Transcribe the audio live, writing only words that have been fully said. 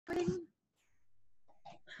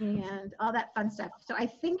and all that fun stuff. So I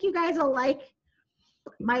think you guys will like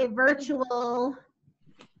my virtual,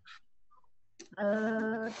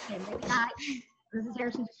 okay, maybe not. Mrs.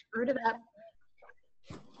 Harrison just screwed it up.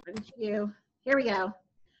 What did you do? Here we go.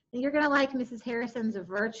 And you're gonna like Mrs. Harrison's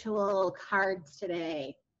virtual cards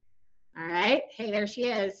today. All right, hey, there she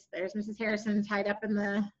is. There's Mrs. Harrison tied up in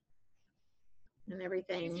the, and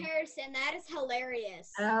everything. Mrs. Harrison, that is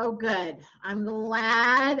hilarious. Oh, good. I'm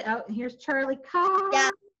glad. Oh, here's Charlie Cobb. Yeah.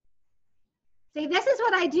 See, this is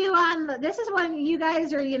what I do this is when you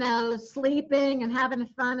guys are, you know, sleeping and having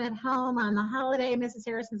fun at home on the holiday. Mrs.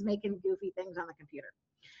 Harrison's making goofy things on the computer.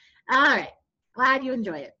 All right. Glad you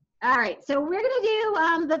enjoy it. All right. So we're going to do,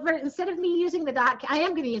 instead of me using the I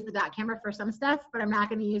am going to use the dot camera for some stuff, but I'm not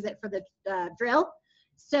going to use it for the drill.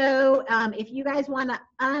 So if you guys want to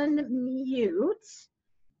unmute,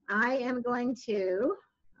 I am going to,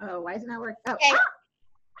 oh, why is it not working? Oh, okay.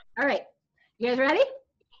 All right. You guys ready?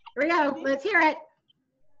 Here we go. Let's hear it.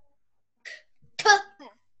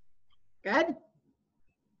 Good.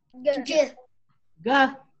 G. G.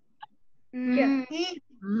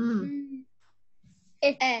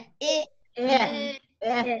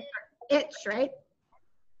 Itch, right?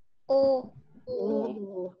 Oh.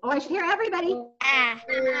 Oh, I should hear everybody.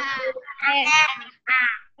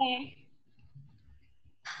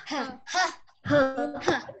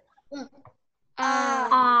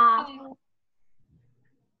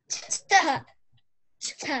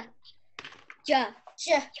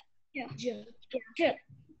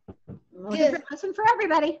 Listen for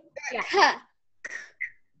everybody.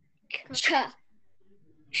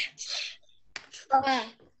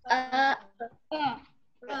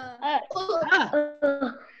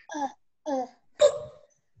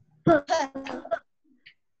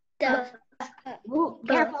 Ooh,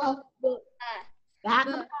 careful. That.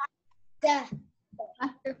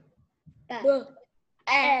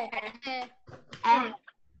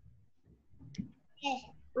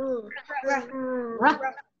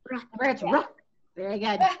 Where it's rough. Very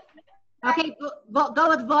good. Okay, go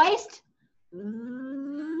with voiced.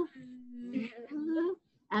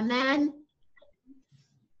 And then.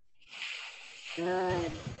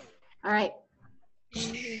 Good. All right.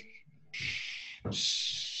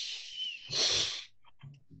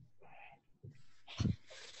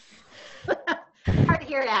 Hard to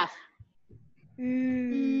hear it ask. I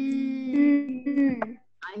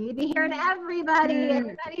need to hear it, everybody.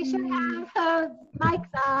 Everybody should have those mics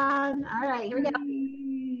on. All right, here we go.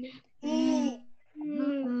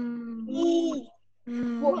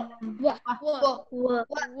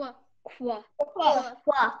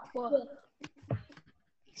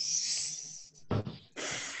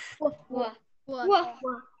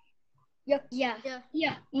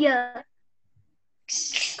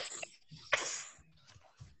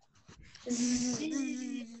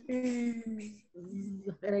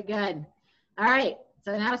 Very good. All right,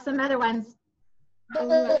 so now some other ones.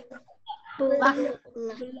 Oh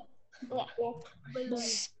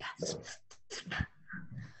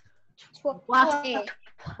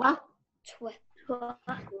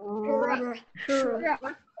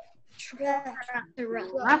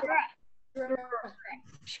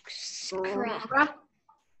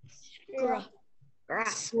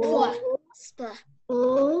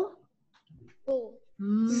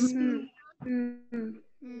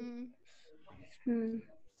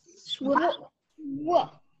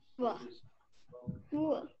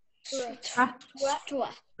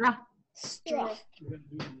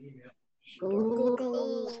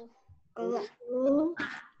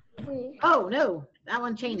no, that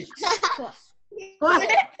one changed.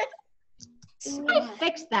 I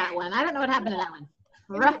fixed that one. I don't know what happened to that one.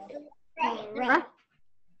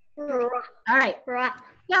 All right.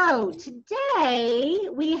 So today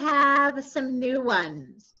we have some new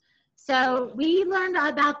ones. So we learned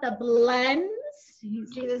about the blends. You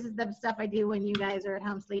see, this is the stuff I do when you guys are at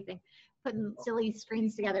home sleeping, putting silly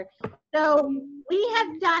screens together. So we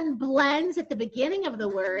have done blends at the beginning of the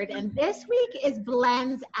word, and this week is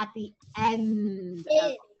blends at the end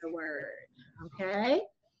of the word. Okay?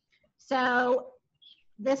 So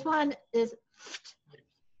this one is,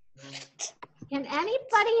 can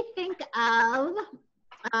anybody think of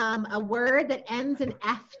a word that ends in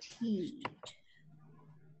FT?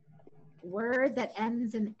 Word that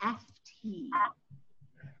ends in FT.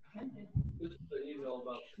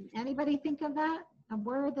 Anybody think of that? A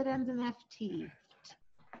word that ends in FT.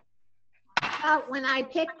 When I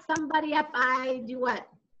pick somebody up, I do what?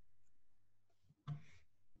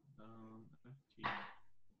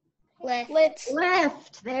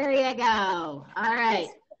 Lift. There you go. All right.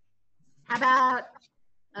 How about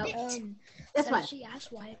This one. She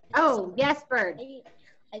asked why. Oh, yes, Bird.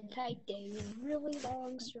 I typed a really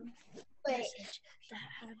long message.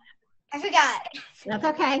 I forgot. That's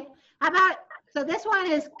okay. How about, so this one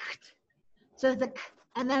is, so it's a k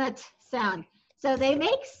and then a t sound. So they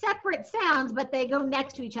make separate sounds, but they go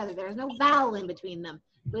next to each other. There's no vowel in between them,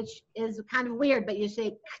 which is kind of weird, but you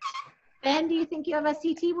say, Ben, do you think you have a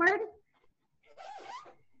CT word?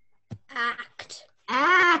 Act.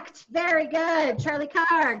 Act. Very good. Charlie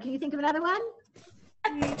Carr, can you think of another one?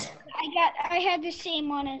 I had the same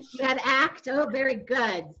one as. You had act. Oh, very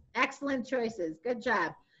good. Excellent choices. Good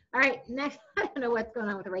job. All right, next. I don't know what's going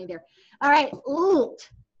on with the reindeer. All right, ult.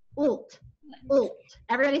 Ult. Ult.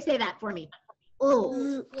 Everybody say that for me.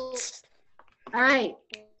 Ult. All right.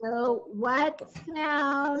 So what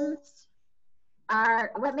sounds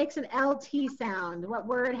are, what makes an LT sound? What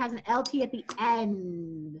word has an LT at the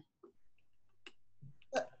end?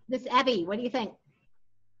 Miss Evie, what do you think?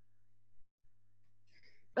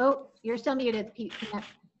 Oh, you're still muted.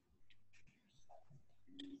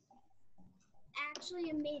 Actually,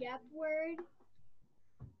 a made-up word.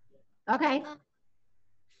 Okay.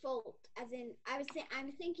 Folt, as in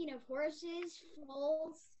I'm thinking of horses.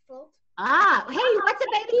 Folt. Ah, hey, what's a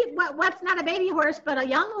baby? What's not a baby horse, but a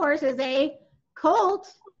young horse is a colt.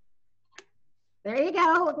 There you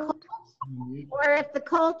go. A colt. Or if the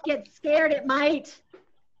colt gets scared, it might.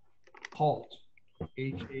 Halt.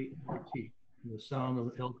 H-A-L-T. The sound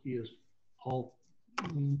of LT is halt.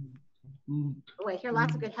 Oh, I hear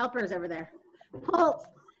lots of good helpers over there. Bolt.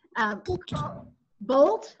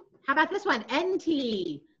 Bolt. How about this one?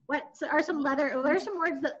 NT. What are some what are some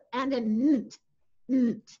words that end in nt?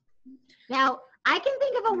 Nt. Now, I can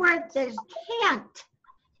think of a word that is can't,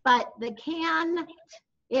 but the can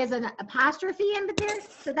is an apostrophe in there,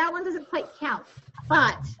 so that one doesn't quite count.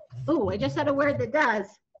 But, oh, I just said a word that does.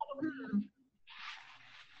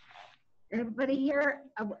 Everybody here?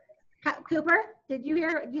 Cooper, did you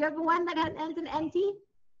hear? Do you have one that ends in NT?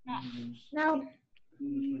 No.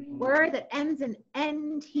 Word that ends in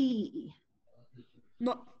NT.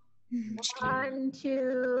 No. 1,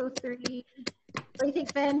 2, 3. What do you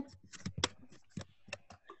think, Ben?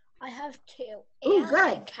 I have two. Oh,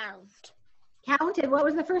 good. Count. Counted. What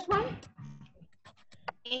was the first one?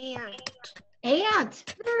 Ant.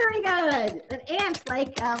 Ant. Very good. An ant,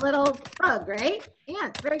 like a little bug, right?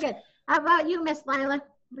 Ant. Very good. How about you, Miss Lila?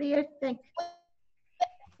 What do you think?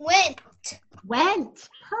 Went. Went.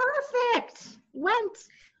 Perfect. Went.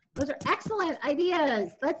 Those are excellent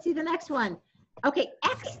ideas. Let's see the next one. Okay,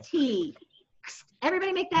 XT.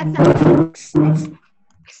 Everybody make that sound.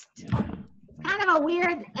 Kind of a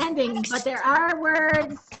weird ending, but there are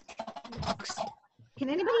words. Can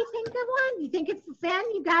anybody think of one? You think it's Ben?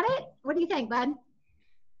 You got it? What do you think, bud?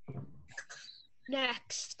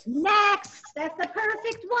 Next. Next. That's the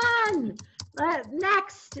perfect one.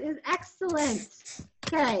 Next is excellent.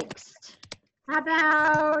 Okay. How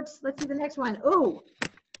about, let's see the next one. Oh,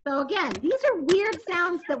 so again, these are weird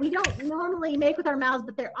sounds that we don't normally make with our mouths,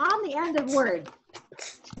 but they're on the end of words.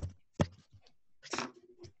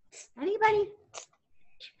 Anybody?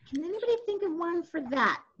 Can anybody think of one for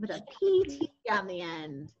that with a PT on the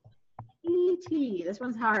end? PT. This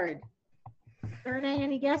one's hard. Serena,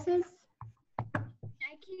 any guesses? I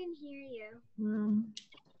can hear you.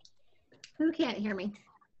 Who can't hear me?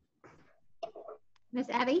 Miss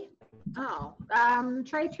Abby? Oh,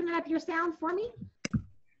 try turning up your sound for me.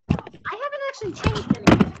 I haven't actually changed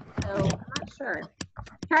anything, so I'm not sure.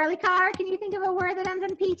 Charlie Carr, can you think of a word that ends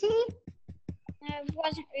in PT? I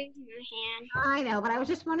wasn't raising my hand. I know, but I was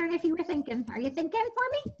just wondering if you were thinking. Are you thinking for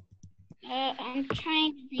me? I'm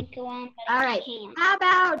trying to think of one, but All I right. can't. How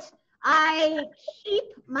about I keep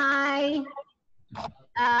my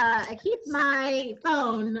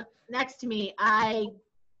phone next to me. And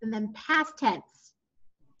then past tense.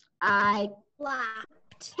 I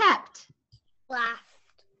Slapped. kept.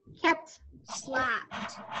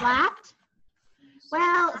 Slapped.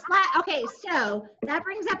 Well, okay, so that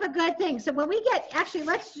brings up a good thing. So when we get, actually,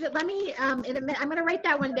 let me, in a minute, I'm going to write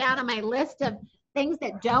that one down on my list of things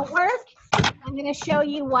that don't work. I'm going to show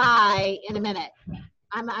you why in a minute.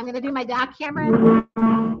 I'm going to do my doc camera.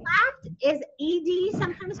 Slapped is ED,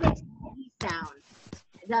 sometimes makes a sound,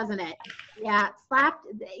 doesn't it? Yeah, slapped,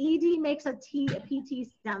 the ED makes a PT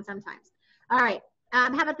sound sometimes. All right, how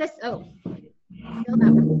about this? Oh, still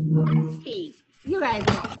that one. ST. You guys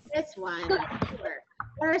know this one. Sure.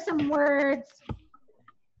 What are some words?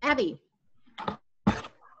 Abby.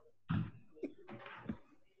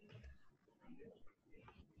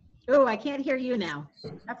 Oh, I can't hear you now.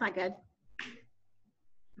 That's not good.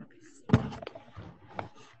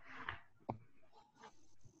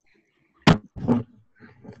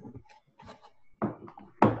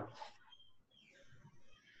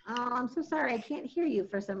 I'm so sorry. I can't hear you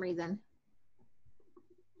for some reason.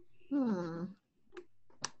 Can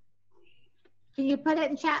you put it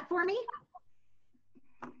in chat for me?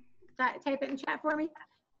 Type it in chat for me.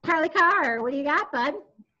 Carly Carr, what do you got, bud?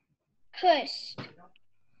 Pushed.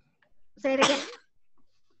 Say it again.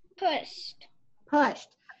 Pushed.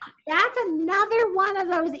 Pushed. That's another one of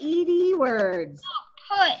those ED words.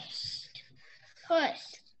 Pushed.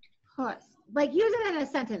 Pushed. Pushed. Like, use it in a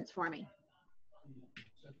sentence for me.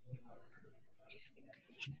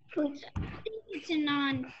 It's a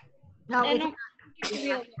non. No, I it's don't think it's a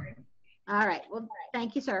real word. all right. Well,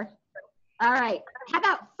 thank you, sir. All right. How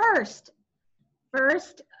about first?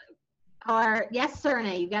 First, or yes,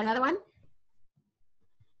 Serne, you got another one?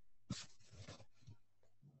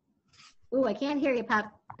 Ooh, I can't hear you,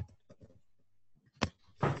 Pop.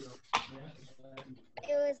 It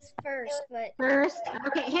was first, but First.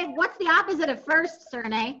 Okay. Hey, what's the opposite of first,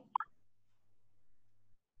 Serne?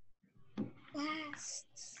 last.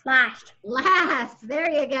 Last. Last. There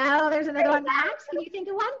you go. There's another one. Max, can you think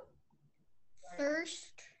of one?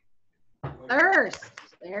 First. First.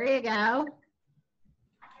 There you go.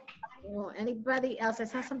 Well, anybody else? I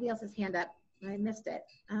saw somebody else's hand up. I missed it.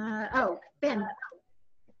 Oh, Finn.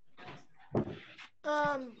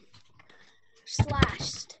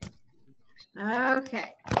 Slashed.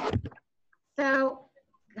 Okay. So,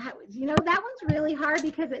 you know, that one's really hard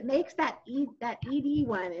because it makes that ED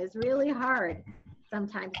one is really hard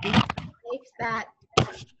sometimes. It makes that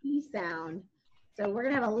E sound. So we're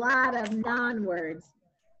going to have a lot of non-words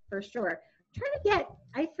for sure. I'm trying to get,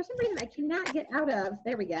 for some reason, I cannot get out of,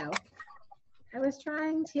 there we go. I was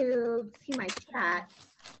trying to see my chat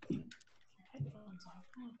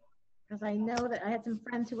because I know that I had some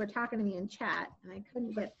friends who were talking to me in chat and I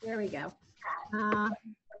couldn't get, there we go. All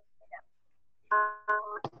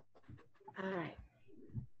right.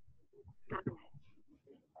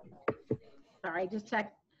 Sorry, just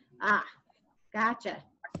check. Gotcha.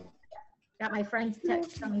 Got my friends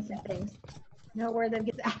telling me some things. No word that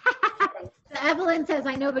gets. So Evelyn says,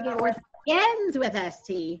 I know the word begins with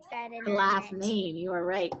ST. The last name. You are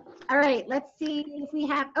right. All right, let's see if we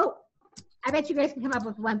have. Oh, I bet you guys can come up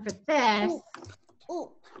with one for this.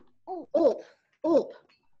 Oop. Oop. Oop. Oop.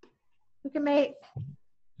 We can make.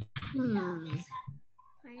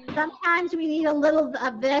 Sometimes we need a little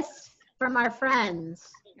of this from our friends.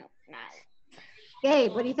 No, not.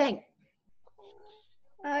 Gabe, what do you think?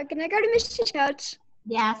 Can I go to Mr. Scouts?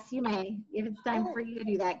 Yes, you may. If it's time for you to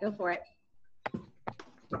do that, go for it.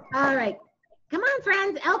 All right. Come on,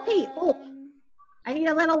 friends. LP. Oh, I need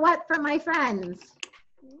a little what from my friends.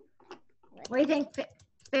 What do you think,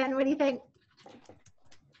 Finn? What do you think?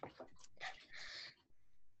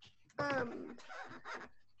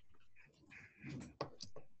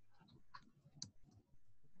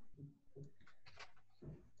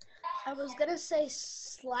 I was gonna say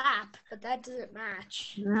slap, but that doesn't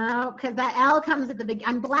match. No, because the L comes at the beginning.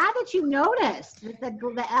 I'm glad that you noticed that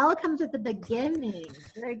the L comes at the beginning.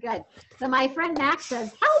 Very good. So my friend Max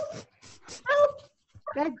says, help, help.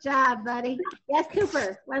 Good job, buddy. Yes,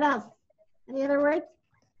 Cooper. What else? Any other words?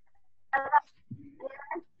 I'm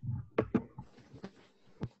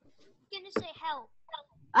gonna say help.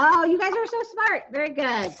 Oh, you guys are so smart. Very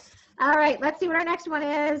good. All right, let's see what our next one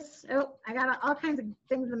is. Oh, I got all kinds of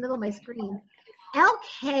things in the middle of my screen.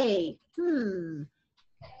 LK.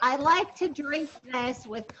 I like to drink this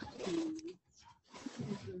with cookies.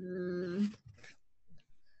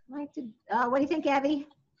 I like to. What do you think, Abby?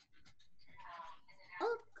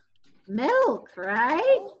 Milk,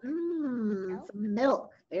 right? Some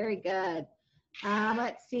milk. Very good.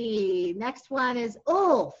 Let's see. Next one is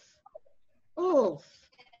Ulf. Ulf.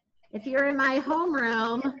 If you're in my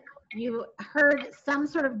homeroom, you heard some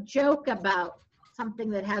sort of joke about something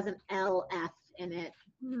that has an LF in it.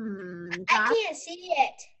 I can't see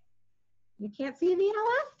it. You can't see the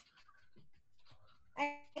LF?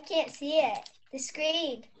 I can't see it. The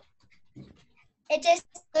screen. It just,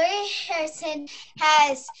 Lori Harrison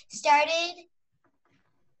has started.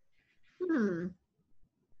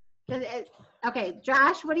 Okay,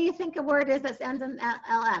 Josh, what do you think a word is that ends in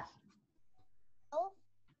LF? Elf.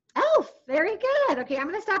 Elf, very good. Okay, I'm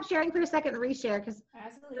going to stop sharing for a second and reshare because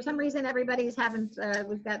for some reason everybody's having,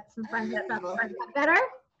 we've got some friends in trouble. Is that better?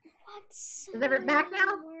 Is it back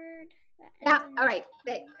now? Yeah, all right.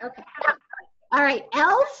 Okay. All right,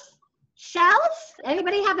 elf, shelf.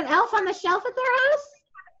 Anybody have an elf on the shelf at their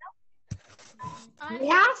house?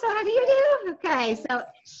 Yeah, some of you do? Okay, so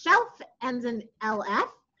shelf ends in LF.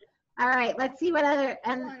 All right, let's see what other,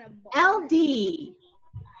 and LD.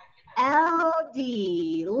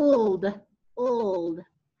 LD, old.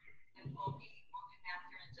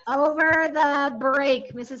 Over the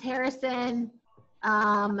break, Mrs. Harrison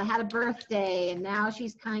had a birthday, and now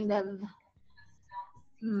she's kind of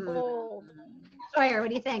Old. Sawyer, what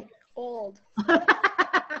do you think? Old. Are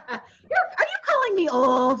you calling me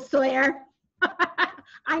old, Sawyer?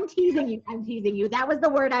 I'm teasing you. I'm teasing you. That was the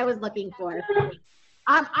word I was looking for.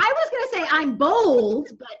 I was going to say I'm bold,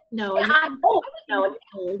 but no. I'm bold. No,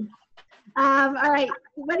 old. All right.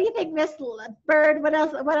 What do you think, Miss Bird? What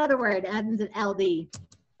else? What other word ends in LD?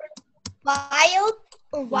 Wild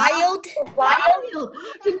or wild? Wild.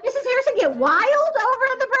 Did Mrs. Harrison get wild over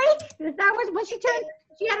on the break? Is that when she turned?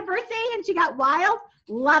 She had a birthday and she got wild.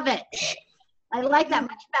 Love it. I like that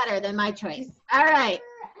much better than my choice. All right.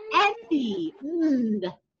 Envy.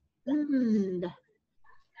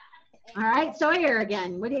 All right, Sawyer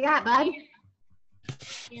again. What do you got, bud?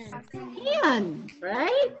 Hand,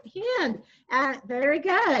 right? Hand. Very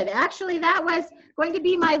good. Actually, that was going to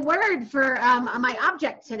be my word for my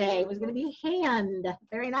object today. It was going to be hand.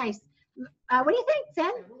 Very nice. What do you think,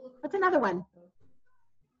 Zen? What's another one?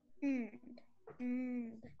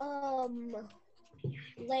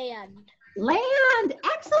 Land. Land.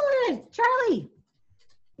 Excellent. Charlie.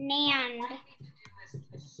 Nan.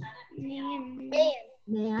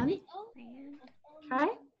 Man.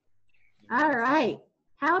 Okay. All right.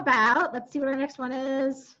 How about, let's see what our next one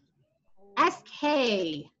is. SK.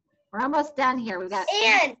 We're almost done here. We've got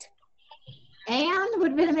And. And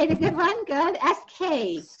would have made a good one. Good.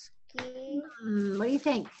 SK. What do you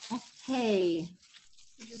think? SK.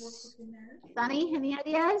 Sunny, any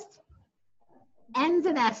ideas? Ends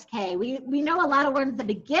in SK. We know a lot of words that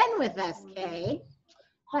begin with SK,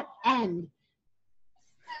 but end.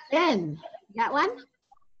 Then, you got one?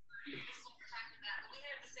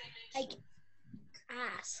 Like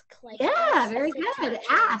ask. Like Yeah, ask very the good. teacher.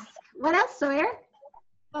 Ask. What else, Sawyer?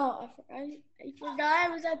 Oh, I forgot I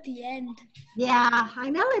was at the end. Yeah, I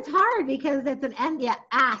know it's hard because it's an end. Yeah,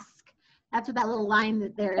 ask. That's what that little line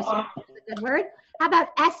that there is. It's a good word. How about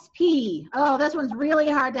SP? Oh, this one's really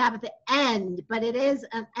hard to have at the end, but it is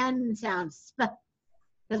an N sound.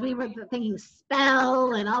 Because we were thinking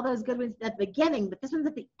spell and all those good ones at the beginning, but this one's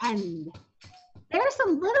at the end. There's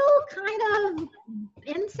some little kind of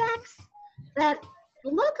insects that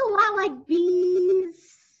look a lot like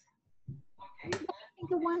bees.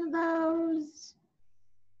 Think of one of those.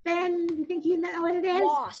 Ben, you think you know what it is?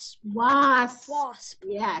 Wasp. Wasp. Wasp.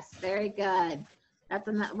 Yes, very good. That's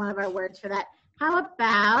one of our words for that. How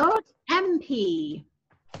about MP?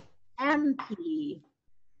 MP.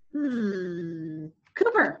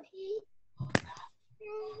 Cooper.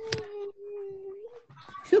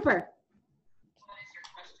 Cooper.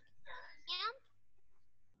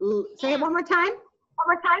 Say it one more time. One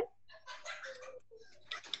more time.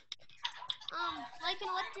 Like an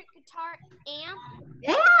electric guitar amp.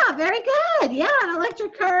 Yeah, very good. Yeah, an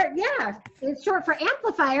electric car. Yeah, it's short for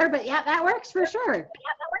amplifier, but yeah, that works for sure. Yeah,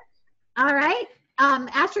 that works. All right.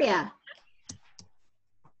 Astria.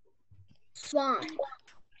 Swamp.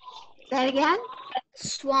 Say it again.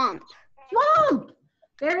 Swamp. Swamp.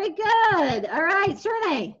 Very good. All right,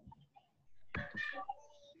 Surnay.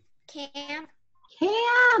 Camp.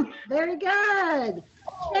 Camp. Very good.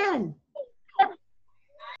 Jen.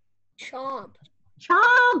 Chomp.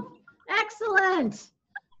 Chomp. Excellent.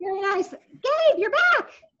 Very nice. Gabe, you're back.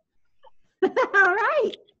 All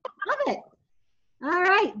right. Love it. All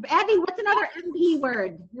right. Abby, what's another MP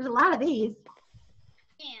word? There's a lot of these.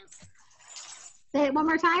 Camp. Say it one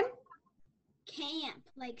more time. Camp.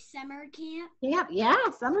 Like summer camp. Camp. Yeah,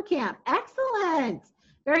 summer camp. Excellent.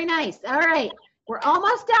 Very nice. All right. We're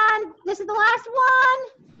almost done. This is the last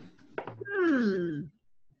one.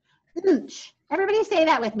 Everybody say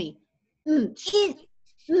that with me. It's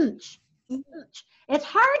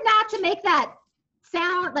hard not to make that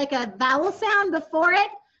sound like a vowel sound before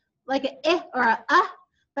it, like a eh or a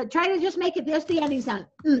but try to just make it just the ending sound.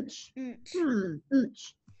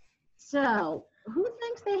 So, who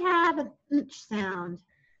thinks they have an sound?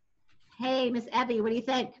 Hey, Miss Abby, what do you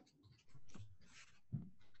think?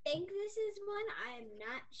 I think this is one. I'm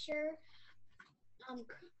not sure.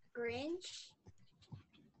 Grinch.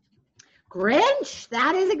 Grinch,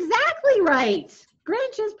 that is exactly right.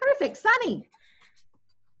 Grinch is perfect. Sunny.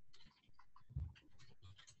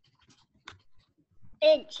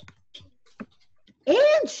 Inch.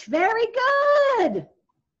 Inch, very good.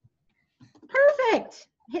 Perfect.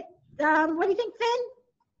 What do you think, Finn?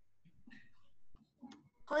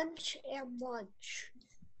 Punch and lunch.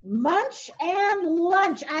 Munch and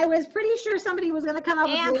lunch. I was pretty sure somebody was going to come up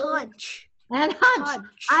And with hunch. And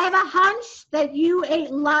hunch. I have a hunch that you ate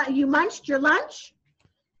you munched your lunch.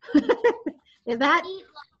 Is that?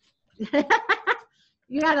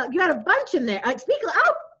 You got a bunch in there. Speak.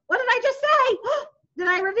 Oh,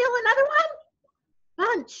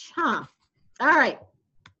 Huh. All right.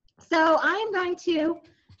 So I'm going to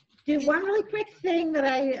do one really quick thing that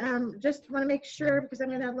I just want to make sure, because I'm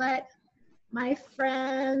going to let my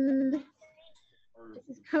friend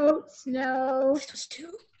Mrs. Coates know This was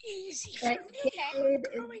too easy for that me. Gabe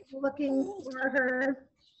is looking for her.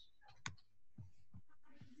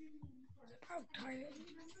 Oh, darn it.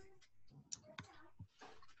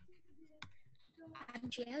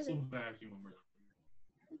 She has it.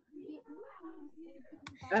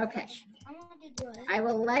 Okay. I want to do it. I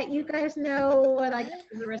will let you guys know what I got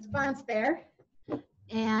as a response there.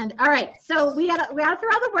 And all right, so we gotta throw out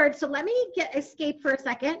the words. So let me escape for a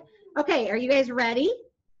second. Okay, are you guys ready?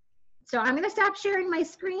 So I'm gonna stop sharing my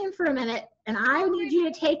screen for a minute, and I need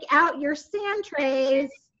you to take out your sand trays.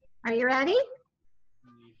 Are you ready?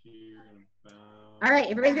 All right,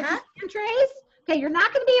 everybody got your sand trays? Okay, you're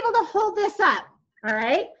not gonna be able to hold this up, all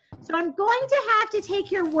right? So I'm going to have to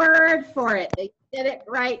take your word for it that you did it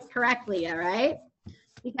right correctly, all right?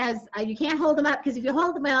 Because you can't hold them up, because if you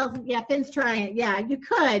hold them up, yeah, Finn's trying it. Yeah, you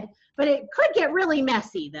could, but it could get really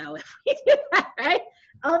messy though if we do that, right?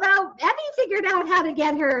 Although Abby figured out how to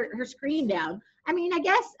get her screen down. I mean, I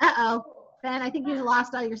guess, Finn, I think you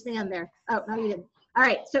lost all your sand there. Oh, no, you didn't. All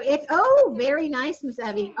right, so very nice, Miss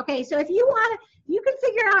Abby. Okay, so if you want to, you can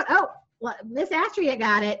figure out, well, Miss Astria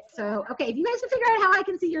got it. So, okay, if you guys can figure out how I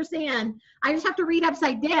can see your sand, I just have to read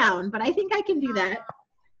upside down, but I think I can do that.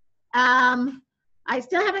 I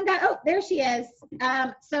still haven't got, there she is.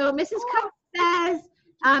 So Mrs. Coates says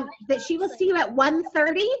that she will see you at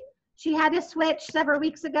 1:30. She had to switch several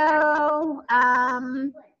weeks ago.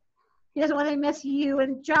 He doesn't want to miss you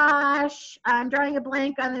and Josh. I'm drawing a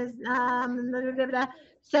blank on his,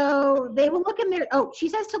 so they will look in there. Oh, she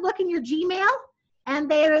says to look in your Gmail, and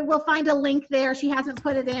they will find a link there. She hasn't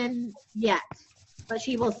put it in yet, but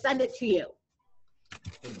she will send it to you.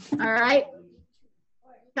 All right.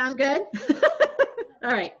 Sound good?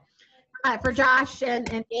 All right. For Josh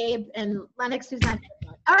and Gabe and Lennox, who's not.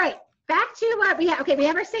 All right. Back to what we have. Okay, we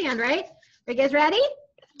have our sand, right? Are you guys ready?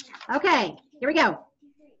 Okay, here we go.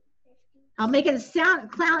 I'll make it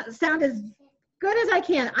sound as good as I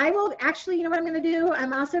can. I will actually, you know what I'm going to do?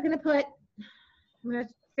 I'm also going to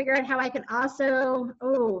figure out how I can also, how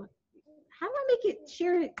do I make it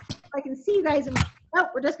share it so I can see you guys?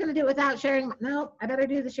 We're just going to do it without sharing. No, I better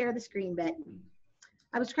do the share the screen bit.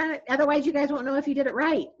 I was trying to, otherwise you guys won't know if you did it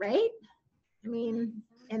right? I mean,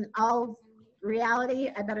 in all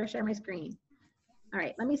reality, I better share my screen. All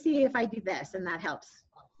right, let me see if I do this and that helps.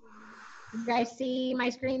 You guys see my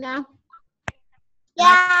screen now?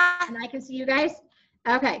 Yeah. And I can see you guys?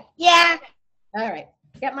 Okay. Yeah. All right,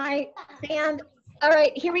 get my sand. All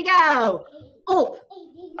right, here we go. Oh.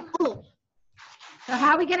 So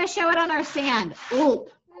how are we gonna show it on our sand? 91,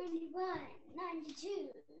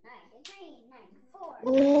 92, 93, 94.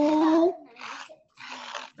 Ooh.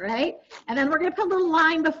 Right? And then we're going to put a little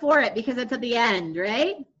line before it because it's at the end,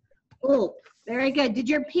 right? Ooh, very good. Did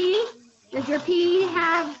your P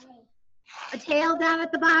have a tail down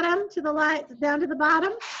at the bottom to the line, down to the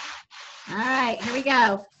bottom? All right, here we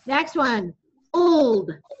go. Next one.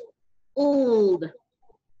 Old.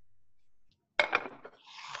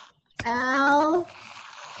 L-D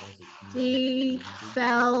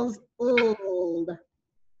spells old.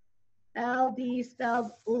 LD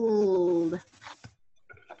spells old.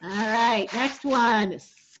 All right, next one.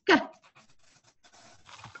 SK.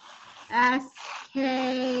 SK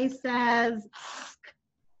says sk.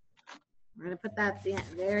 We're going to put that at the end.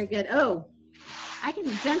 Very good. Oh, I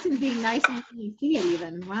can, Jensen's being nice and you see it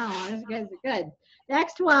even. Wow, those guys are good.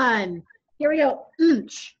 Next one. Here we go.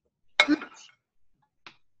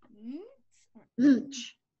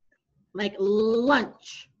 Like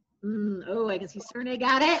lunch. I can see Cerne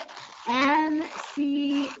got it.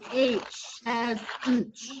 NCH says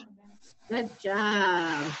Good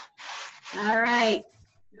job. All right.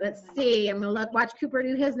 Let's see. I'm going to watch Cooper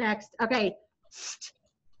do his next. Okay.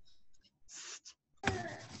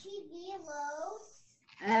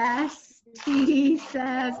 ST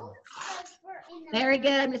says. Very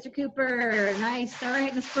good, Mr. Cooper. Nice. All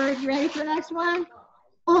right, Miss Bird, you ready for the next one?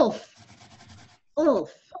 Ulf.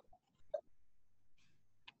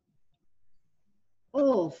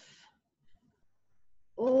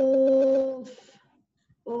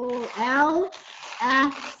 L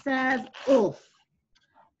F says Ulf.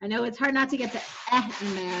 I know it's hard not to get the F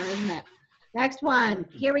in there, isn't it? Next one.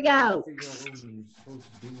 Here we go.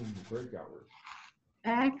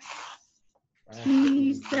 X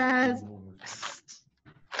T says.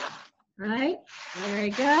 Right. Very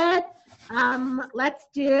good. Let's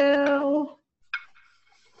do.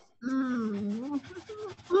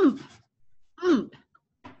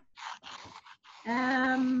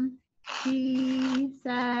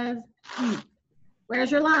 there's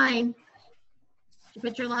your line. You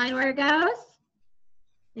put your line where it goes.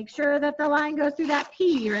 Make sure that the line goes through that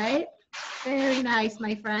P, right? Very nice,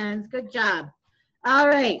 my friends. Good job. All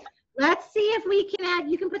right. Let's see if we can add,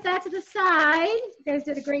 you can put that to the side. You guys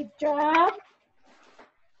did a great job.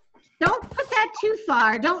 Don't put that too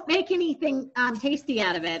far. Don't make anything tasty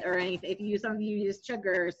out of it or anything. If you use something, you use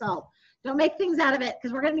sugar or salt. Don't make things out of it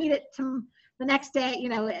because we're going to need it to the next day, you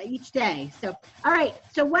know, each day. So, all right.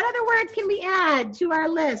 So what other words can we add to our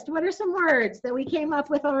list? What are some words that we came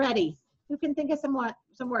up with already? Who can think of some words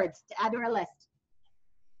to add to our list?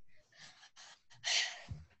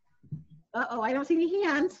 Uh-oh, I don't see any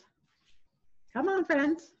hands. Come on,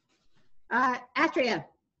 friends. Astria.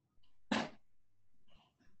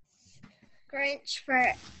 Grinch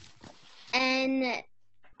for NCH.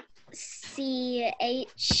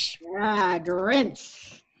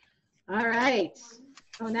 Grinch. All right.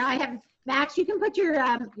 Oh, now I have, Max, you can put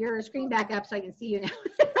your screen back up so I can see you now.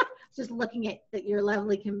 Just looking at your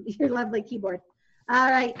lovely keyboard. All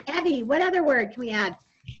right, Evie, what other word can we add?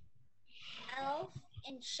 Elf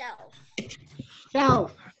and shelf.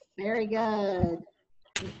 Shelf. Very good.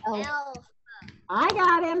 Elf. Elf. I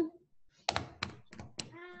got him.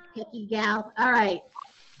 Picky gal. All right.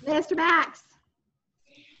 Mr. Max.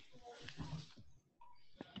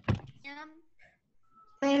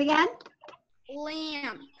 Say it again.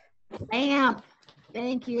 Lamp. Lamp.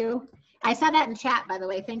 Thank you. I saw that in chat, by the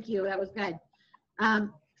way. Thank you. That was good.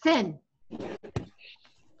 Finn.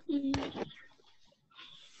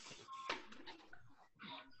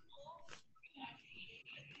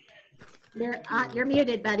 You're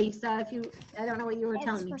muted, buddy. So if you, I don't know what you were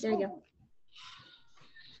telling me. There you go.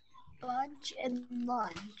 Bunch and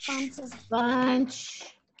lunch.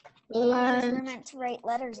 Bunch. We're Lunch. meant to write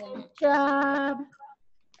letters in Job.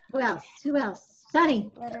 Who else? Who else?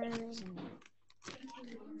 Sunny. letters.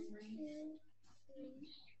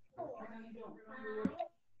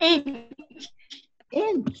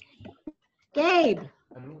 Inch. Gabe.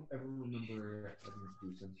 I don't ever remember having to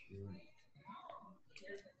do sensory.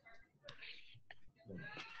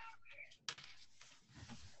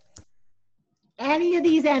 Any of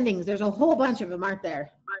these endings, there's a whole bunch of them, aren't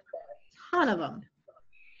there? A ton of them.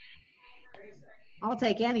 I'll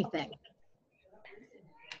take anything.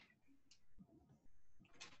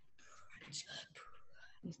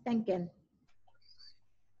 He's thinking.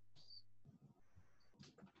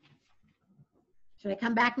 Should I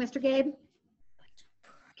come back, Mr. Gabe?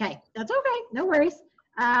 Okay, that's okay. No worries.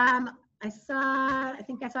 I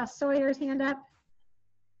think I saw Sawyer's hand up.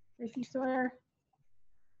 Tracy Sawyer.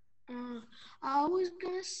 I was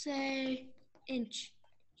gonna say inch.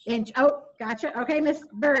 Inch. Oh, gotcha. Okay, Miss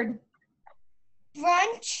Bird.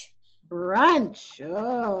 Brunch. Brunch.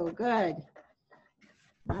 Oh, good.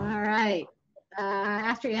 All right.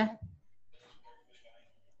 Astria.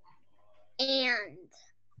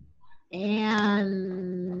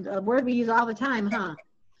 And a word we use all the time, huh?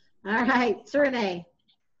 All right. Survey.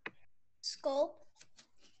 Sculpt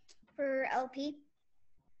for LP.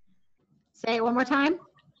 Say it one more time.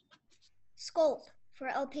 Sculpt for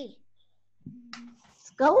LP.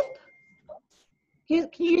 Scope. Can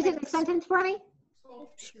you use it in a sentence for me?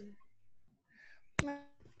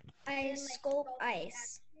 I sculpt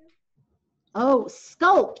ice. Oh,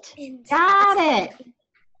 scoped. Got it.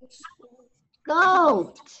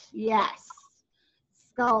 Scoped. Yes.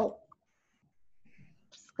 Sculpt.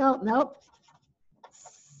 Sculpt. Nope.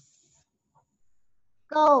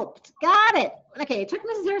 Sculpt. Got it. Okay, it took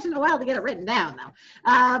Mrs. Harrison a while to get it written down, though.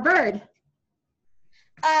 Bird.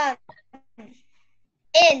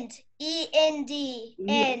 End. E-N-D.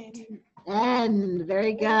 End. End.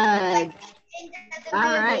 Very good. All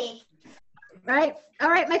right. Right. All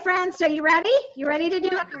right, my friends. So you ready? You ready to do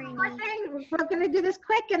a couple more things? We're going to do this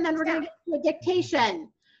quick, and then we're going to get to a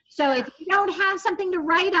dictation. So if you don't have something to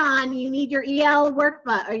write on, you need your EL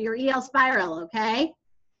workbook or your EL spiral, okay?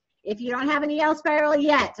 If you don't have an EL spiral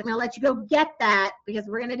yet, I'm going to let you go get that because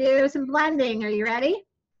we're going to do some blending. Are you ready?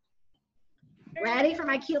 Ready for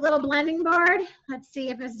my cute little blending board? Let's see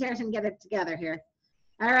if Mrs. Harrison can get it together here.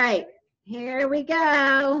 All right, here we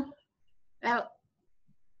go. Oh,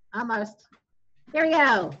 almost. Here we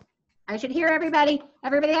go. I should hear everybody.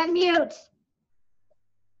 Everybody unmute.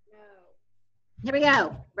 Here we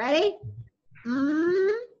go. Ready?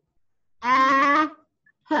 Huh.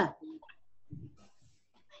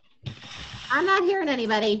 I'm not hearing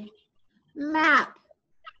anybody. Map.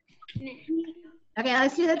 Okay,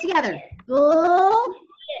 let's do that together.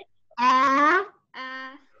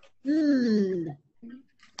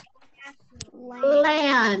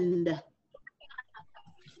 Land.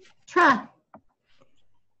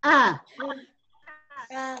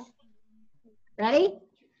 Ready?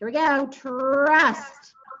 Here we go.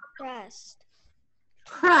 Trust. Trust.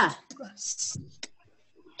 Cruh. Trust.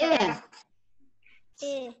 If.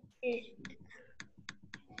 Eh.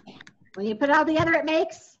 When you put it all together, it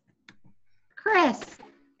makes Chris.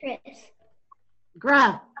 Chris.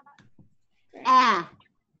 Gruh. Ah.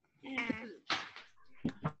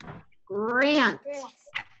 Grant.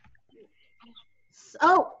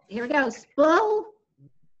 Oh, here we go. Spool.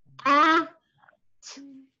 Ah.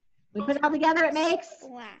 We put it all together, it makes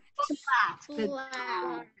Flat. flat. Good.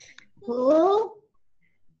 Flat. Spool.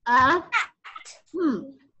 Ah.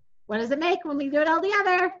 What does it make when we do it all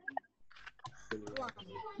together?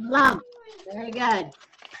 Lump. Very good.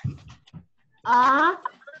 Ah.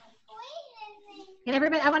 Can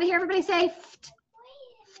everybody, I want to hear everybody say ft.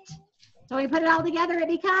 So when we put it all together, it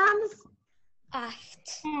becomes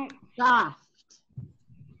Aft. soft.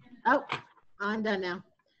 Oh, I'm done now.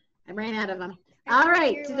 I ran out of them. All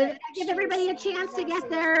right. So did I give everybody a chance to get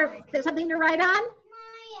there's something to write on?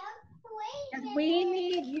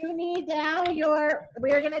 You need now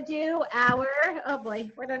we're going to do our, oh boy,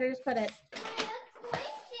 where did I just put it?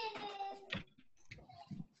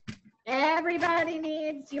 Everybody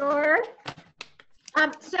needs your,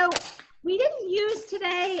 so we didn't use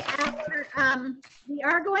today we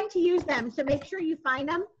are going to use them, so make sure you find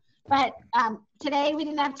them. But today we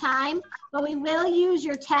didn't have time, but we will use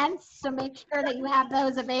your tenths, so make sure that you have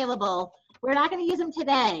those available. We're not going to use them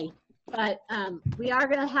today, but we are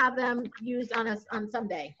going to have them used on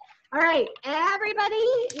Sunday. All right, everybody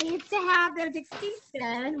needs to have their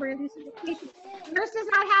dictation. We're going to do some dictation. Yours does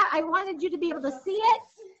not have, I wanted you to be able to see it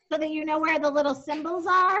so that you know where the little symbols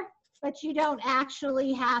are, but you don't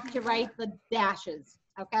actually have to write the dashes,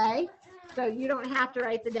 okay? So you don't have to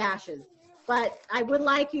write the dashes. But I would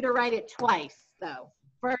like you to write it twice, though.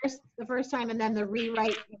 The first time, and then the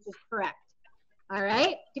rewrite, which is correct. All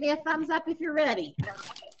right? Give me a thumbs up if you're ready.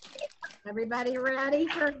 Everybody ready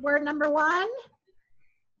for word number 1?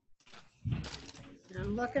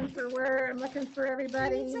 I'm looking for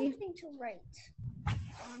everybody. Something to write.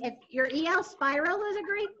 If your EL spiral is a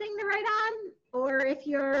great thing to write on, or if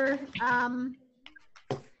you're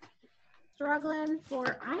struggling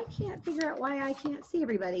for, I can't figure out why I can't see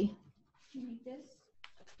everybody.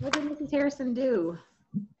 What did Mrs. Harrison do?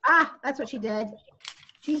 Ah, that's what she did.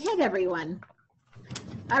 She hit everyone.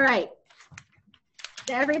 All right. Is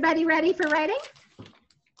everybody ready for writing?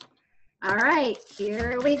 All right,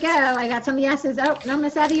 here we go. I got some yeses. Oh, no,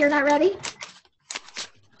 Miss Evie, you're not ready?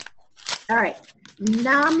 All right.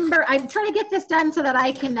 I'm trying to get this done so that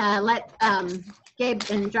I can let Gabe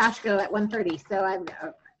and Josh go at 1:30. So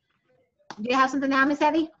do you have something now, Miss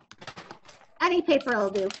Evie? Any paper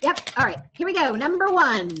will do. Yep. All right. Here we go. Number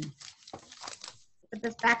 1. Put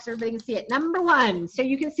this back so everybody can see it. Number 1. So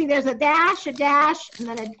you can see there's a dash, and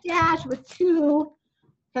then a dash with 2,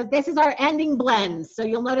 because this is our ending blend. So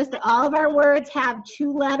you'll notice that all of our words have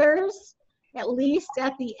 2 letters, at least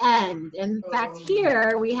at the end. In fact,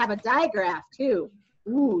 here we have a digraph too.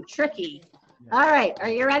 Ooh, tricky. All right. Are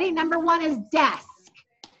you ready? Number 1 is desk.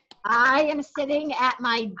 I am sitting at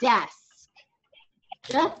my desk.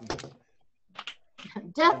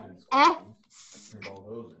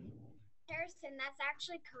 Harrison, that's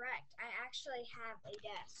actually correct. I actually have a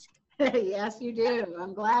desk. Yes, you do.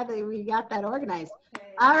 I'm glad that we got that organized.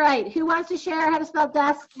 All right. Who wants to share how to spell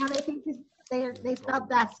desk? How they think they spell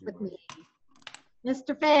desk with me?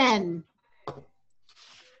 Mr. Finn.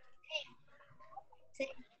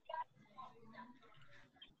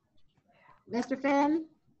 Mr. Finn?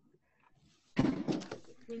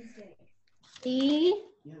 E?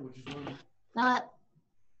 Yeah, which is one. Not.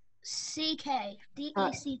 CK.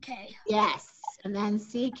 D-E-C-K. Yes. And then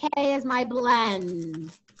CK is my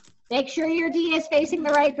blend. Make sure your D is facing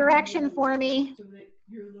the right direction for me.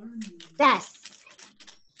 Desk.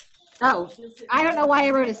 Oh, I don't know why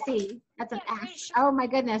I wrote a C. That's an S. Oh my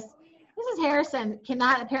goodness. Mrs. Harrison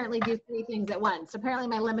cannot apparently do 3 things at once. Apparently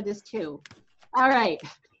my limit is 2. All right.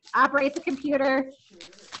 Operate the computer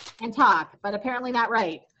and talk, but apparently not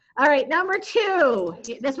right. All right, number 2.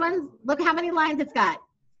 This one, look how many lines it's got.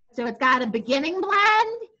 So it's got a beginning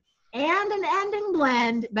blend and an ending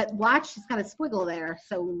blend, but watch, it's got a squiggle there.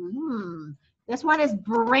 So this one is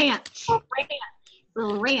branch.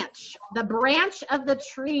 Branch. The branch of the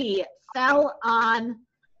tree fell on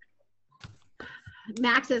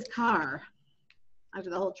Max's car.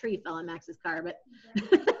 Actually, the whole tree fell on Max's car, but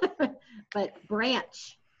but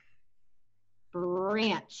branch.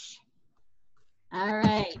 Branch. All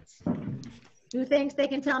right. Who thinks they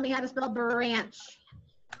can tell me how to spell branch?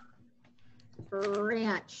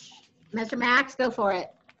 Branch. Mr. Max, go for it.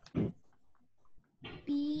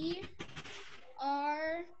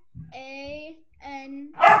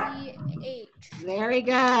 Very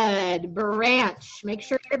good. Branch. Make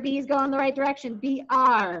sure your B's go in the right direction.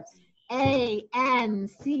 B-R-A-N-C-H.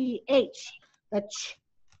 The ch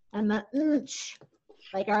and the nch,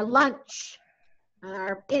 like our lunch, and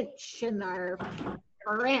our inch, and our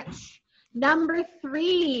branch. Number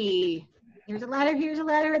 3. Here's a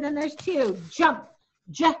letter, and then there's 2. Jump.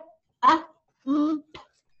 Jump.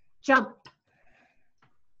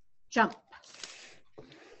 Jump.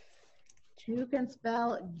 Who can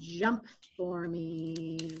spell jump for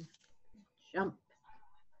me? Jump.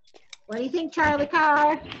 What do you think, Charlie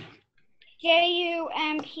Carr?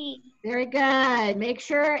 J-U-M-P. Very good.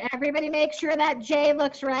 Everybody make sure that J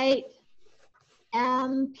looks right.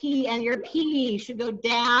 M-P, and your P should go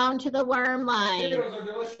down to the worm line.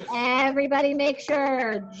 Everybody make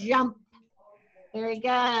sure. Jump. Very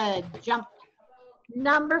good. Jump.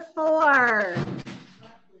 Number 4.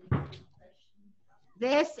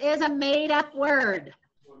 This is a made-up word.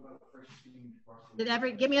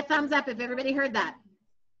 Give me a thumbs up if everybody heard that.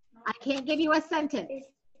 I can't give you a sentence.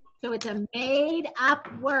 So it's a made-up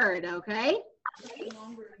word, okay?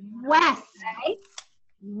 West.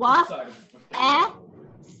 West.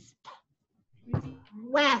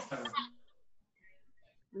 West.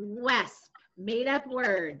 West. Made-up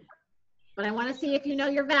word. But I want to see if you know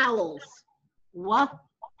your vowels. West.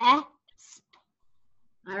 All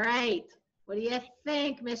right. What do you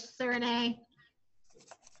think, Miss Surnay?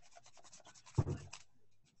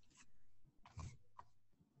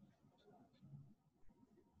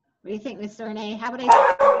 What do you think, Miss Surnay? How would I say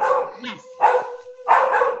yes?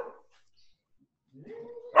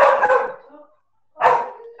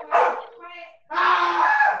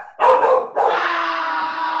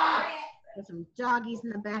 There's some doggies in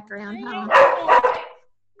the background, huh?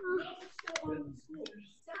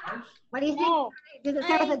 What do you think? No, Does it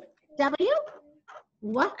start with a W?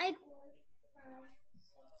 What?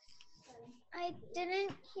 I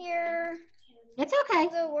didn't hear It's okay.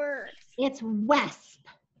 the word. It's wesp.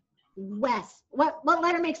 Wesp. What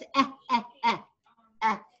letter makes F?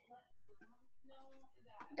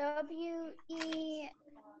 W-E-S?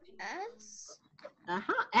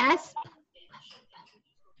 S.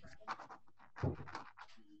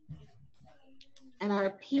 And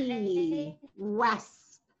our P.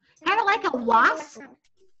 Wesp. Kind of like a wasp,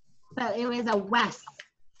 but it was a wesp.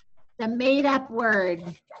 The made up word.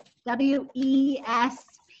 W-E-S-P.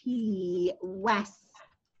 Wesp.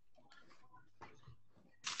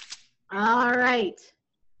 All right.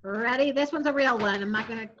 Ready? This one's a real one. I'm not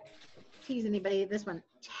going to tease anybody. This one.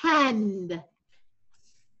 Tend.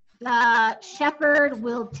 The shepherd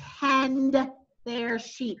will tend their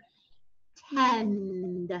sheep.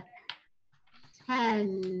 Tend.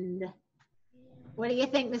 Tend. What do you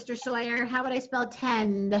think, Mr. Sawyer? How would I spell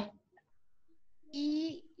tend?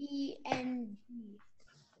 E-E-N-D.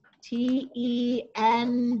 T-E-N-D.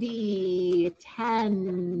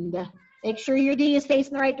 Tend. Make sure your D is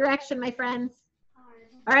facing the right direction, my friends.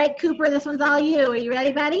 All right, Cooper, this one's all you. Are you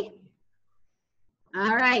ready, buddy?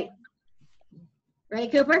 All right. Ready,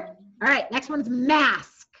 Cooper? All right, next one's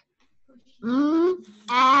mask.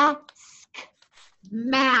 Ask.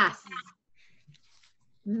 Mask.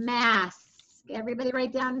 Mask. Everybody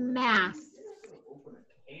write down mask.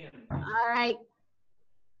 All right.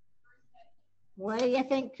 What do you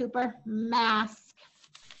think, Cooper? Mask.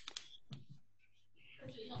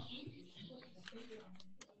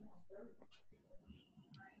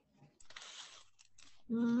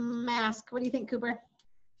 Mask. What do you think, Cooper?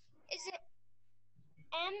 Is it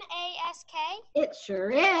M-A-S-K? It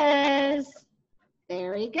sure is.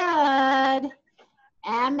 Very good.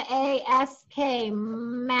 M-A-S-K.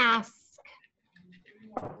 Mask.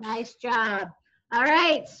 Nice job. All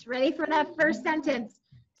right. Ready for that first sentence.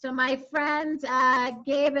 So my friends,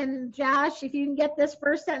 Gabe and Josh, if you can get this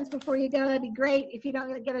first sentence before you go, that'd be great. If you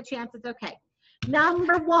don't get a chance, it's okay.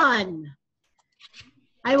 Number 1.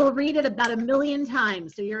 I will read it about 1,000,000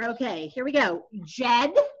 times, so you're okay. Here we go.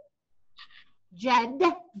 Jed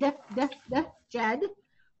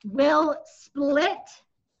will split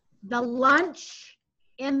the lunch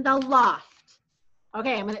in the loft.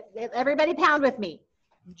 Okay, everybody pound with me.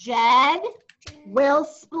 Jed will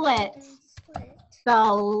split the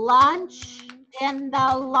lunch in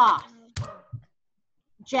the loft.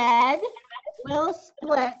 Jed will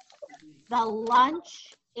split the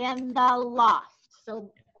lunch in the loft.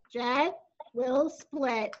 So Jed will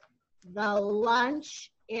split the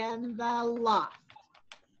lunch in the loft.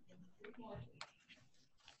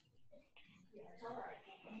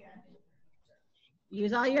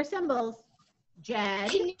 Use all your symbols.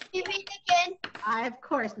 Jed. Can you read again? Of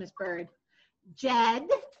course, Miss Bird. Jed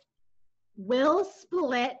will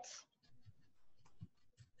split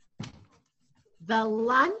The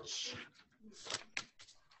lunch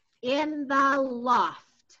in the loft.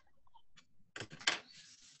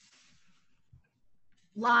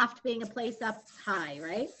 Loft being a place up high,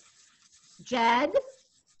 right? Jed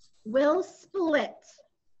will split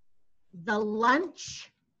the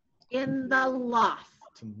lunch in the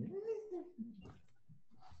loft.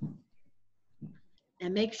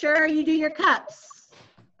 And make sure you do your cups.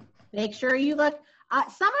 Make sure you look.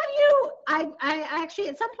 Some of you, I actually,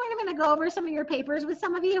 at some point, I'm going to go over some of your papers with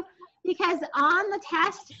some of you, because on the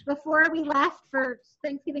test before we left for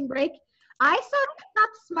Thanksgiving break, I saw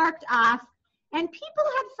cups marked off, and people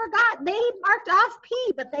had forgot. They marked off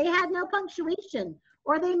P, but they had no punctuation,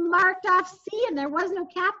 or they marked off C and there was no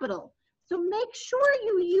capital. So make sure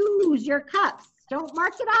you use your cups. Don't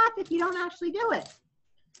mark it off if you don't actually do it.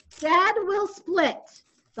 Dad will split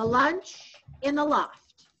the lunch in the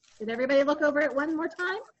loft. Did everybody look over it one more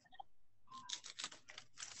time?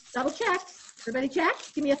 Double check. Everybody check?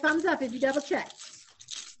 Give me a thumbs up if you double check.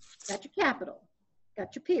 Got your capital.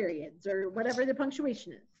 Got your periods or whatever the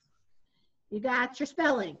punctuation is. You got your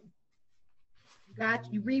spelling.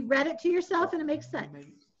 You reread it to yourself and it makes sense.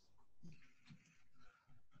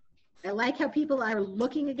 I like how people are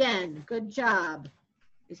looking again. Good job.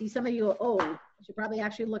 I see some of you, oh, you should probably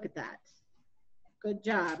actually look at that. Good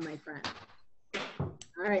job, my friend.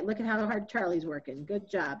 All right, look at how hard Charlie's working. Good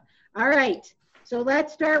job. All right, so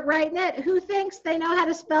let's start writing it. Who thinks they know how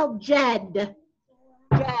to spell Jed?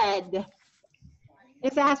 Jed.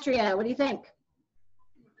 It's Astria. What do you think?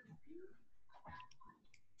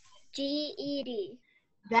 G-E-D.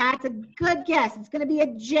 That's a good guess. It's going to be a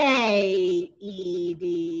J-E-D.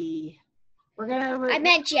 We're going to. I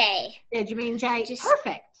meant J. Did you mean J? Just-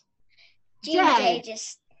 Perfect. G and J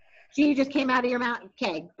just. G just came out of your mouth.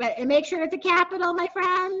 Okay, but make sure it's a capital, my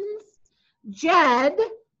friends. Jed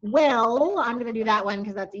will. I'm going to do that one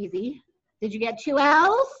because that's easy. Did you get 2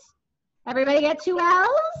 L's? Everybody get 2 L's?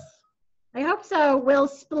 I hope so. Will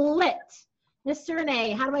split. Mr.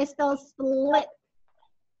 Renee, how do I spell split?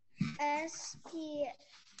 S-P-L-I-T.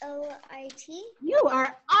 You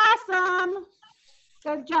are awesome.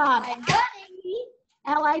 Good job. I got it.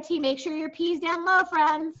 L-I-T. Make sure your P's down low,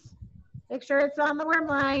 friends. Make sure it's on the worm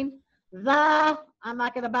line. I'm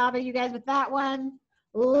not going to bother you guys with that one.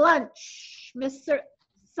 Lunch. Mr.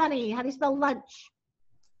 Sunny, how do you spell lunch?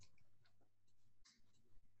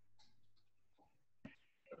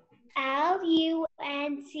 L-U-N-C-H.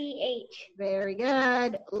 Very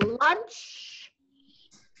good. Lunch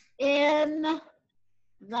in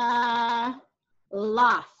the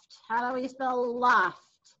loft. How do we spell loft?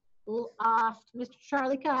 Loft. Mr.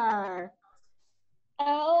 Charlie Carr.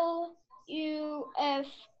 L-U-F-T.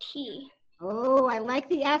 Oh, I like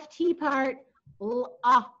the FT part. What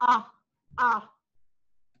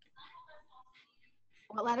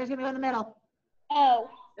letter's gonna go in the middle? O.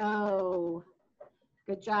 Oh,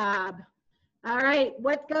 good job. All right,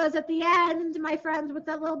 what goes at the end, my friends, what's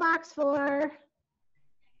that little box for?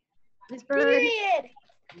 Miss Bird? Period.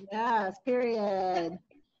 Yes, period.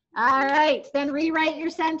 All right, then rewrite your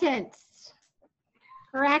sentence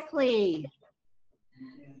correctly.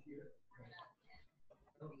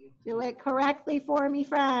 Do it correctly for me,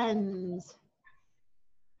 friends.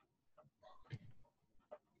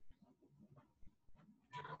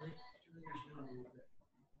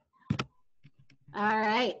 All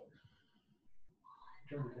right.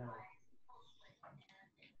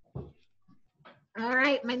 All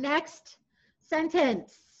right, my next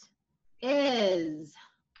sentence is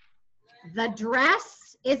the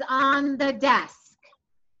dress is on the desk.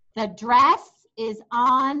 The dress is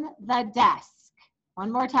on the desk.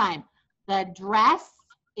 One more time. The dress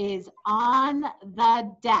is on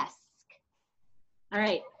the desk. All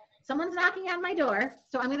right. Someone's knocking on my door,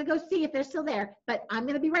 so I'm going to go see if they're still there, but I'm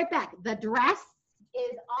going to be right back. The dress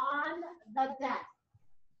is on the desk.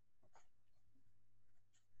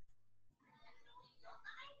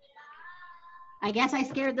 I guess I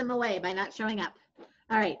scared them away by not showing up.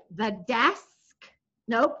 All right. The desk.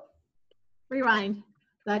 Nope. Rewind.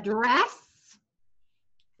 The dress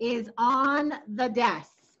is on the desk.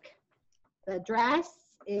 The dress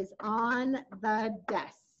is on the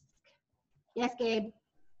desk. Yes, Gabe.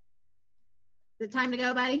 Is it time to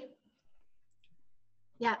go, buddy?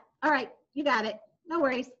 Yeah. All right. You got it. No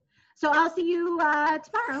worries. So I'll see you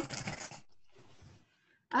tomorrow.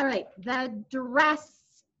 All right. The dress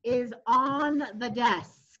is on the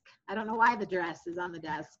desk. I don't know why the dress is on the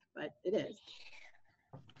desk, but it is.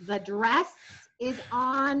 The dress is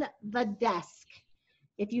on the desk.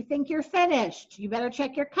 If you think you're finished, you better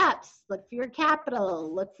check your cups. Look for your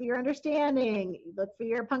capital. Look for your understanding. Look for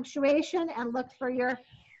your punctuation and look for your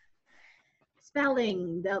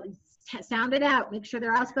spelling. Sound it out. Make sure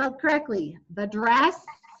they're all spelled correctly. The dress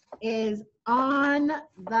is on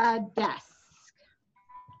the desk.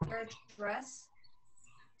 Dress.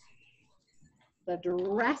 The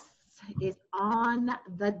dress is on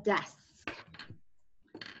the desk.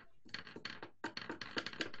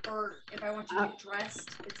 Or if I want you to get dressed,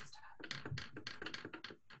 it's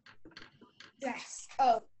Dress.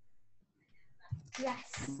 Oh.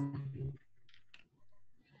 Dress.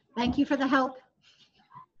 Thank you for the help.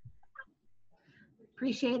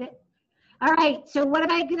 Appreciate it. All right, so what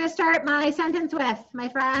am I going to start my sentence with, my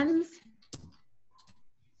friends?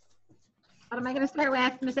 What am I going to start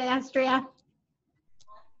with, Miss Astria?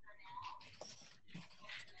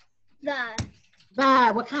 The.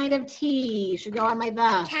 The. What kind of T should go on my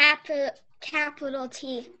the? Capital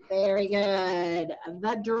T. Very good.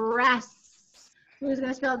 The dress. Who's going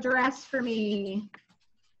to spell dress for me?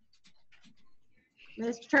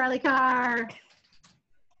 Mr. Charlie Carr.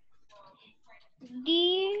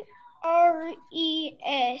 D-R-E-S.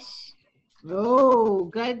 Oh,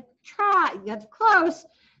 good try. That's close.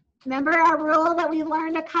 Remember our rule that we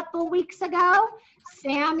learned a couple weeks ago?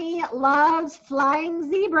 Sammy loves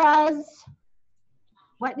flying zebras.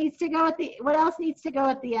 What needs to go at the, what else needs to go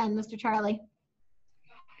at the end, Mr. Charlie?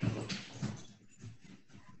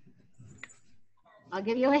 I'll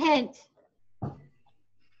give you a hint.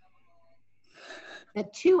 The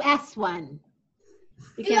 2S one.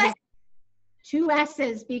 Because two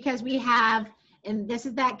S's, because we have, and this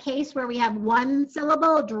is that case where we have one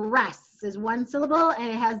syllable. Dress is one syllable, and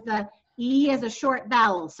it has the E as a short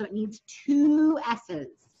vowel, so it needs 2 S's.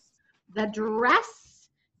 The dress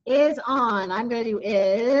is on. I'm going to do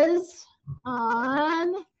is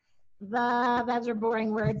on the, those are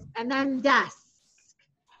boring words. And then desk.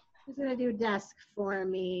 Who's going to do desk for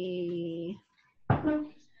me?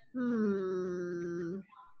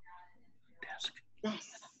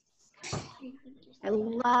 Desk. I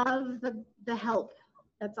love the help.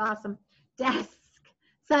 That's awesome. Desk.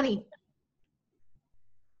 Sunny.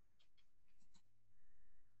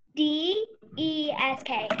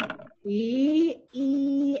 D-E-S-K. D-E-S-K.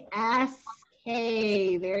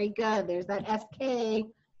 Very good. There's that S-K.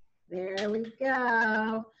 There we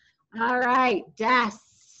go. All right. Desk.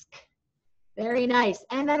 Very nice.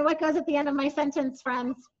 And then what goes at the end of my sentence,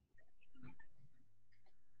 friends?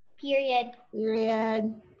 Period.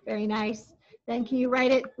 Period. Very nice. Then can you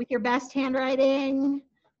write it with your best handwriting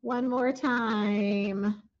one more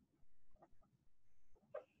time?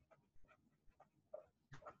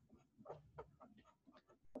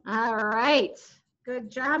 All right.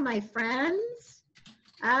 Good job, my friends.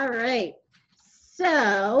 All right.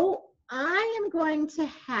 So I am going to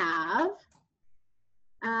have,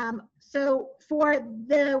 so for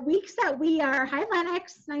the weeks that we are, hi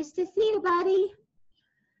Lennox, nice to see you, buddy.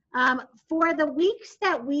 For the weeks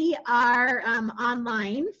that we are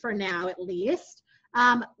online, for now at least,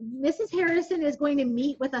 Mrs. Harrison is going to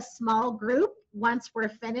meet with a small group once we're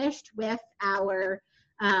finished with our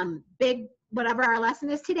big, whatever our lesson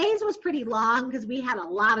is. Today's was pretty long because we had a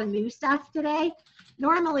lot of new stuff today.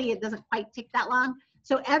 Normally it doesn't quite take that long.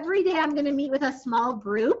 So every day I'm going to meet with a small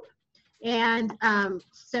group. And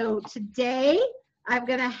so today I'm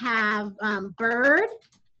going to have Bird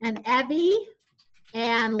and Evie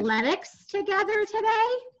and Lennox together today.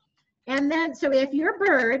 And then, so if you're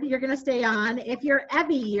Bird, you're going to stay on. If you're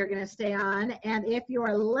Evie, you're going to stay on. And if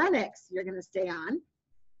you're Lennox, you're going to stay on.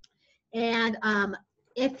 And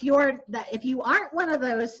if you aren't one of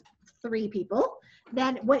those 3 people,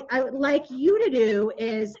 then what I would like you to do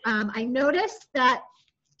is, I noticed that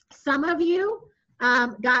some of you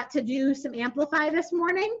got to do some Amplify this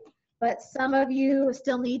morning, but some of you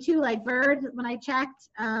still need to, like Bird, when I checked,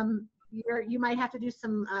 you might have to do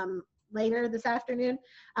some later this afternoon.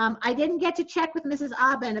 I didn't get to check with Mrs.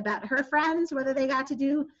 Aubin about her friends, whether they got to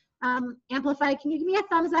do Amplify. Can you give me a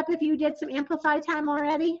thumbs up if you did some Amplify time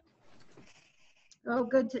already? Oh,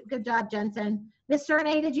 good job, Jensen. Miss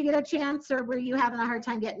Cernay, did you get a chance, or were you having a hard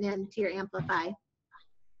time getting into your Amplify?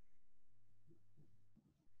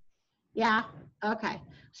 Yeah, okay.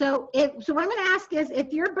 So what I'm gonna ask is,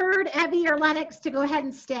 if you're Bird, Evie, or Lennox, to go ahead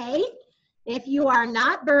and stay. If you are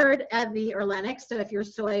not Bird, Evie, or Lennox, so if you're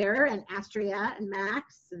Sawyer and Astria and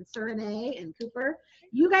Max and Cernay and Cooper,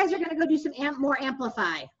 you guys are gonna go do some more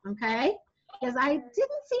Amplify, okay? Because I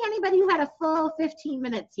didn't see anybody who had a full 15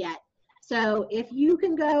 minutes yet. So if you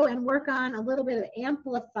can go and work on a little bit of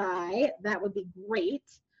Amplify, that would be great.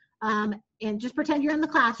 And just pretend you're in the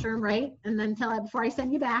classroom, right? And then before I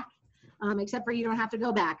send you back, except for you don't have to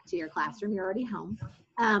go back to your classroom, you're already home.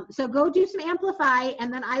 So go do some Amplify,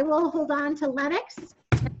 and then I will hold on to Lennox,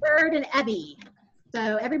 Bird, and Evie.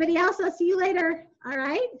 So everybody else, I'll see you later. All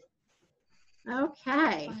right?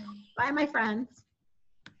 Okay. Bye, my friends.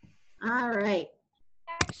 All right.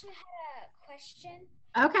 I actually had a question.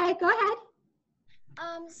 Okay, go ahead.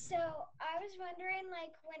 So I was wondering,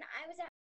 like, when I was at